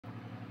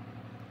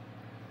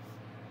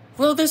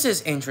Well, this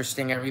is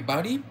interesting,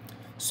 everybody.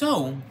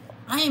 So,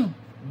 I am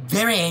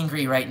very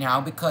angry right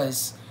now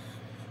because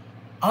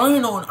I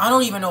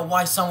don't even know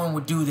why someone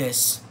would do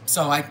this.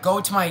 So I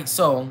go to my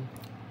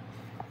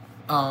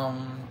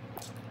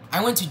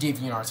I went to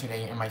DeviantArt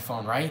today in my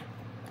phone, right?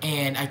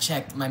 And I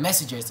checked my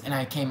messages and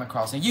I came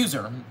across a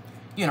user,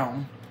 you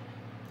know,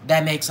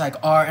 that makes like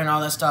art and all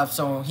that stuff.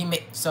 So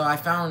so I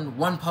found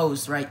one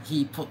post, right?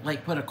 He put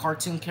a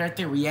cartoon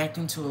character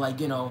reacting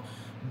to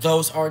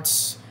those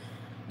arts,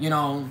 you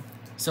know.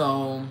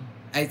 So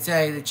I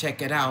decided to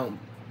check it out.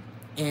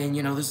 And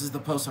this is the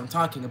post I'm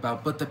talking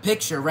about. But the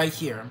picture right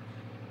here,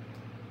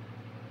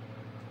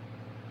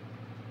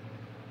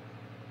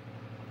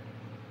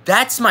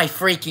 that's my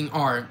freaking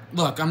art.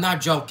 Look, I'm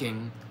not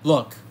joking.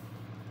 Look.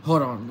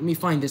 Hold on. Let me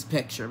find this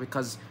picture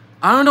because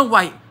I don't know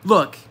why.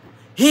 Look.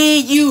 He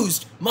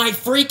used my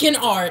freaking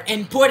art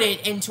and put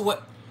it into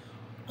a...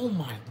 Oh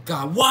my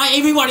god. Why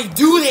everybody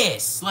do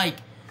this? Like,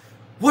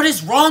 what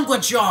is wrong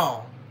with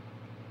y'all?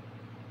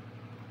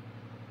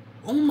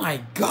 Oh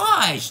my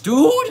gosh,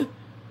 dude.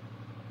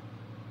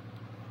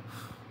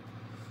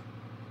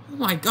 Oh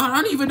my god,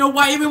 I don't even know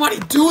why everybody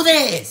do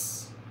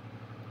this.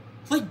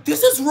 Like,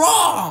 this is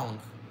wrong.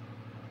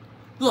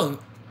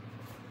 Look,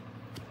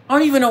 I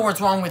don't even know what's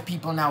wrong with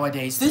people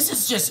nowadays. This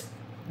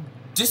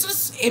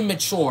is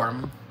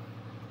immature.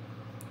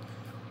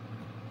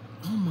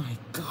 Oh my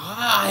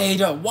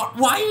god,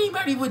 why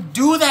anybody would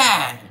do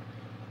that?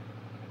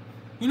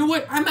 You know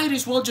what, I might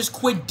as well just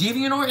quit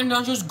DeviantArt and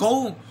I'll just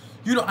go,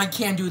 I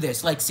can't do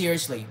this, like,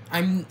 seriously.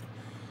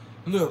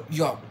 Look,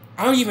 yo,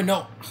 I don't even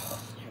know,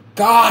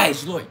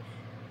 guys, look,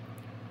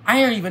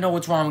 I don't even know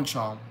what's wrong with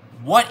y'all.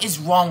 What is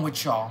wrong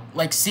with y'all?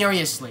 Like,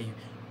 seriously.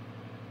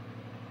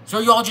 So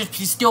y'all just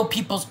steal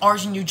people's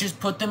arts and you just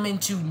put them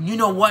into,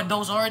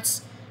 those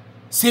arts?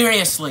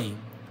 Seriously.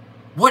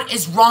 What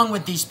is wrong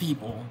with these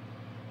people?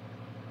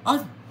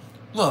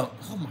 Look,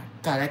 oh my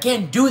god, I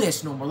can't do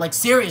this no more. Like,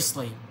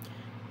 seriously.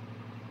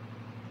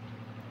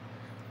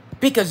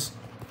 Because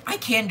I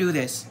can't do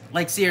this.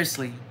 Like,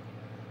 seriously.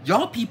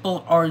 Y'all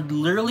people are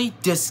literally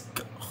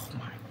oh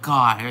my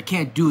god, I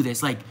can't do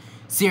this. Like,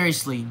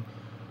 seriously.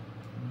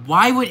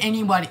 Why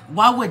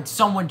would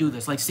someone do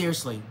this? Like,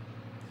 seriously.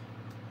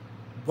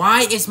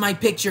 Why is my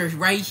picture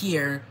right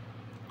here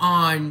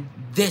on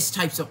this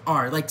types of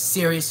art? Like,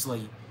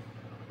 seriously.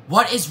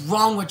 What is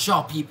wrong with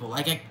y'all people?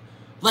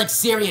 Like,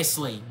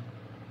 seriously.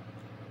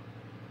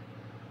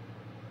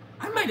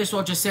 I might as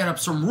well just set up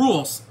some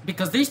rules.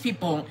 Because these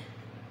people,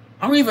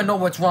 I don't even know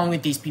what's wrong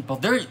with these people.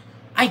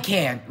 I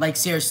can't. Like,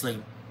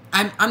 seriously.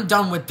 I'm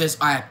done with this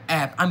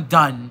app. I'm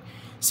done.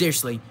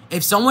 Seriously.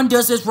 If someone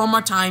does this one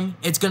more time,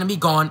 it's gonna be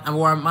gone.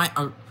 Or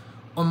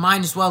might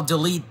as well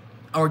delete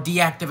or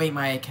deactivate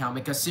my account.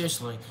 Because,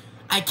 seriously,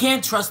 I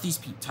can't trust these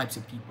types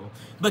of people.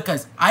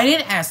 Because I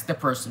didn't ask the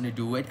person to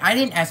do it. I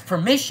didn't ask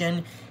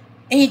permission.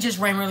 And he just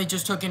randomly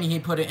just took it and he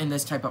put it in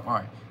this type of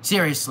art.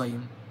 Seriously.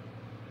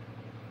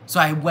 So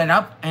I went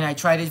up and I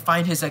tried to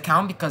find his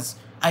account because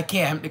I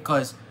can't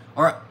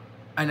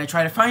and I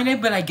tried to find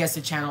it, but I guess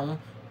the channel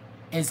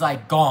is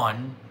like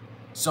gone.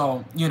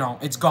 So,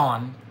 it's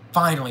gone.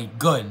 Finally,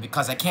 good,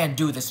 because I can't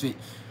do this.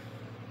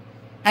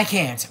 I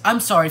can't. I'm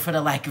sorry for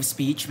the lack of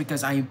speech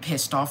because I am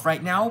pissed off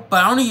right now,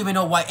 but I don't even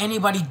know why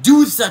anybody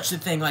do such a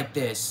thing like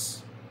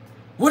this.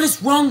 What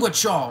is wrong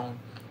with y'all?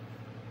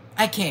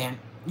 I can't.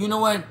 You know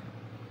what?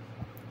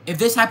 If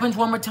this happens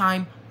one more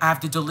time, I'm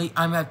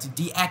gonna have to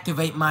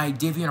deactivate my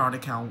DeviantArt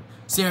account.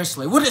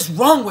 Seriously, what is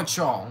wrong with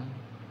y'all?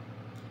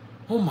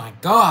 Oh my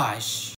gosh.